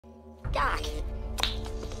Doc,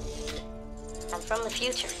 I'm from the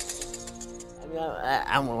future. I mean,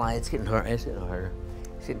 I won't lie, it's getting harder. It's getting harder.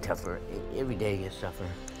 It's getting tougher. Every day gets tougher.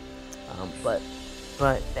 But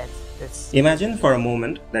that's... Imagine for a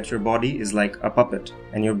moment that your body is like a puppet,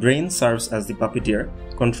 and your brain serves as the puppeteer,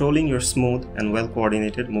 controlling your smooth and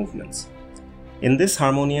well-coordinated movements. In this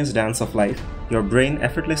harmonious dance of life, your brain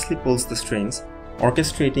effortlessly pulls the strings,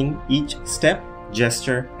 orchestrating each step,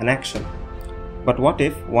 gesture, and action. But what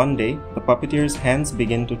if, one day, the puppeteer's hands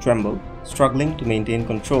begin to tremble, struggling to maintain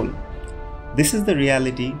control? This is the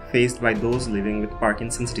reality faced by those living with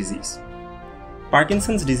Parkinson's disease.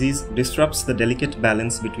 Parkinson's disease disrupts the delicate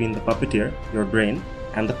balance between the puppeteer, your brain,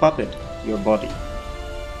 and the puppet, your body.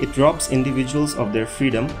 It robs individuals of their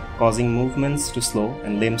freedom, causing movements to slow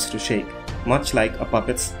and limbs to shake, much like a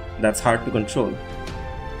puppet's that's hard to control.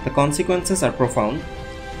 The consequences are profound: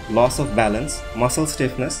 loss of balance, muscle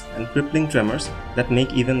stiffness, and crippling tremors that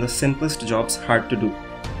make even the simplest jobs hard to do.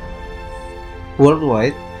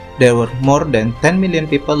 Worldwide, there were more than 10 million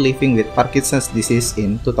people living with Parkinson's disease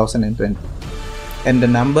in 2020, and the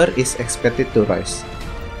number is expected to rise.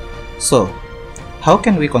 So, how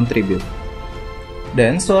can we contribute? The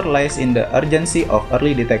answer lies in the urgency of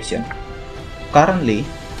early detection. Currently,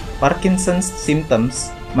 Parkinson's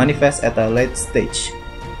symptoms manifest at a late stage,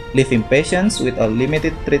 leaving patients with a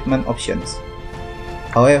limited treatment options.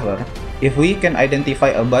 However, if we can identify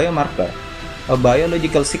a biomarker, a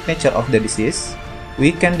biological signature of the disease,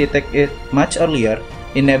 we can detect it much earlier,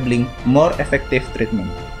 enabling more effective treatment.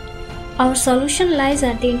 Our solution lies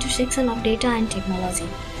at the intersection of data and technology.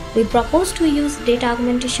 We propose to use data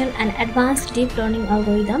augmentation and advanced deep learning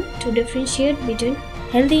algorithm to differentiate between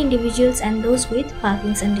healthy individuals and those with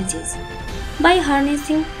Parkinson's disease. By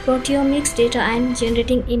harnessing proteomics data and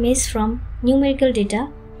generating images from numerical data,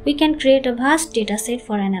 we can create a vast dataset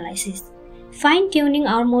for analysis. Fine-tuning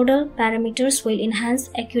our model parameters will enhance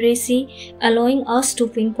accuracy, allowing us to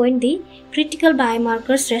pinpoint the critical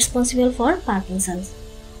biomarkers responsible for Parkinson's.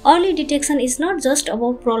 Early detection is not just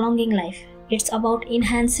about prolonging life, it's about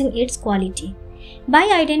enhancing its quality. By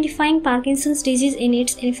identifying Parkinson's disease in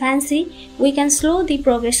its infancy, we can slow the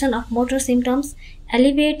progression of motor symptoms,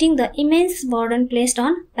 alleviating the immense burden placed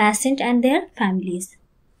on patients and their families.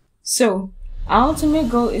 So, our ultimate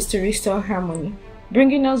goal is to restore harmony,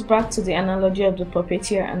 bringing us back to the analogy of the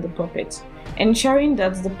puppeteer and the puppet, ensuring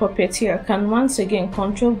that the puppeteer can once again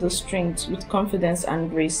control the strings with confidence and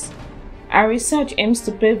grace. Our research aims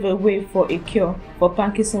to pave a way for a cure for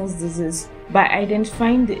Parkinson's disease by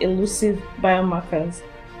identifying the elusive biomarkers,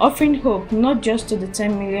 offering hope not just to the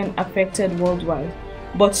 10 million affected worldwide,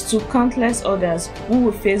 but to countless others who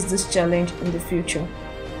will face this challenge in the future.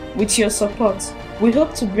 With your support, we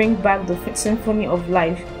hope to bring back the symphony of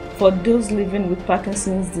life for those living with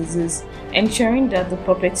Parkinson's disease, ensuring that the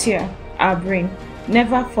puppeteer, our brain,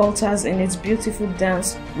 never falters in its beautiful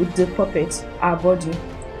dance with the puppet, our body.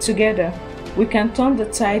 Together, we can turn the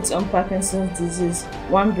tides on Parkinson's disease,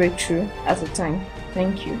 one breakthrough at a time.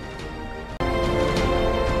 Thank you.